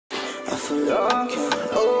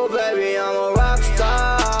Oh baby, I'm a rock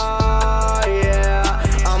star, yeah.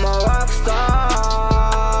 I'm a rock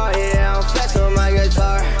star, yeah. I'm flexing with my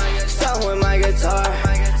guitar, stuck with my guitar.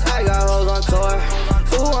 I got hoes on tour.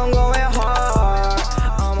 Ooh, I'm going hard.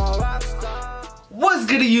 I'm a rock star. What's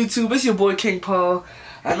good, YouTube? It's your boy King Paul.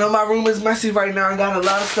 I know my room is messy right now. I got a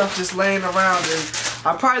lot of stuff just laying around, and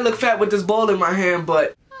I probably look fat with this bowl in my hand,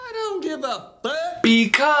 but I don't give a fuck.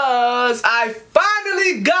 Because I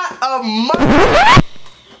finally got a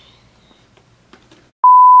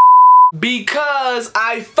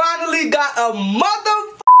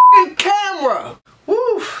motherfucking camera.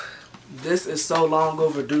 Woo! This is so long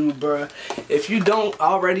overdue, bruh. If you don't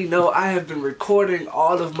already know, I have been recording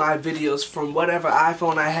all of my videos from whatever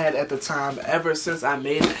iPhone I had at the time ever since I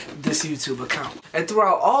made this YouTube account. And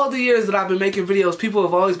throughout all the years that I've been making videos, people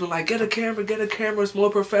have always been like, get a camera, it's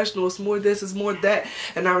more professional, it's more this, it's more that.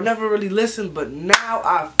 And I never really listened, but now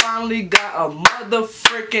I finally got a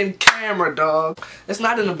motherfucking camera, dog. It's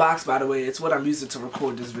not in the box, by the way. It's what I'm using to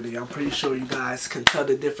record this video. I'm pretty sure you guys can tell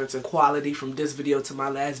the difference in quality from this video to my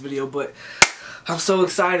last video, but I'm so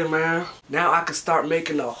excited, man. Now I can start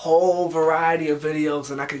making a whole variety of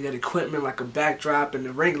videos, and I can get equipment like a backdrop and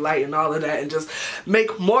the ring light and all of that, and just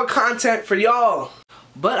make more content for y'all.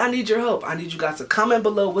 But I need your help. I need you guys to comment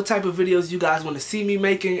below what type of videos you guys want to see me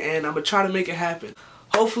making, and I'm gonna try to make it happen.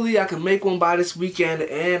 Hopefully I can make one by this weekend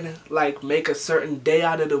and like make a certain day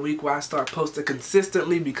out of the week where I start posting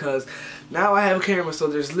consistently, because now I have a camera, so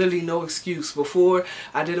there's literally no excuse. Before,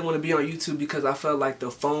 I didn't want to be on YouTube because I felt like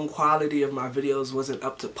the phone quality of my videos wasn't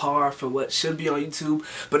up to par for what should be on YouTube.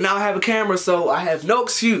 But now I have a camera, so I have no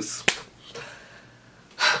excuse.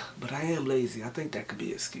 But I am lazy. I think that could be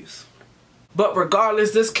an excuse. But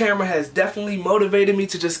regardless, this camera has definitely motivated me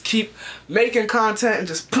to just keep making content and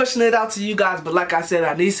just pushing it out to you guys. But like I said,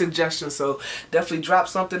 I need suggestions, so definitely drop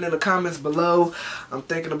something in the comments below. I'm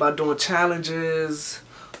thinking about doing challenges,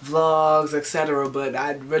 vlogs, etc. But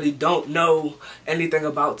I really don't know anything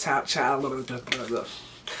about I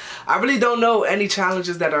really don't know any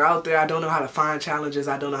challenges that are out there. I don't know how to find challenges.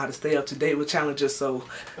 I don't know how to stay up to date with challenges, so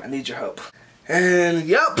I need your help. And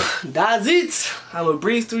yep, that's it. I'm gonna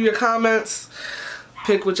breeze through your comments,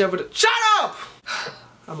 pick whichever shut up!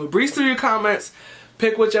 I'm gonna breeze through your comments,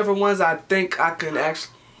 pick whichever ones I think I can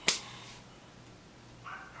actually.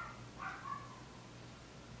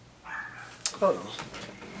 Hold on.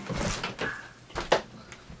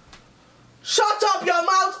 Shut up your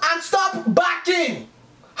mouth and stop barking!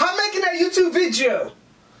 I'm making a YouTube video.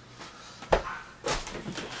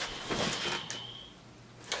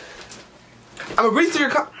 I'm gonna breeze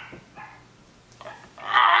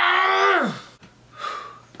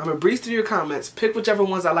through your comments, pick whichever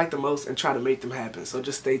ones I like the most, and try to make them happen. So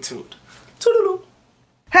just stay tuned. Toodaloo.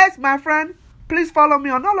 Hey, my friend. Please follow me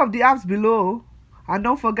on all of the apps below. And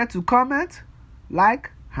don't forget to comment, like,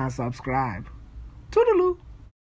 and subscribe. Toodaloo.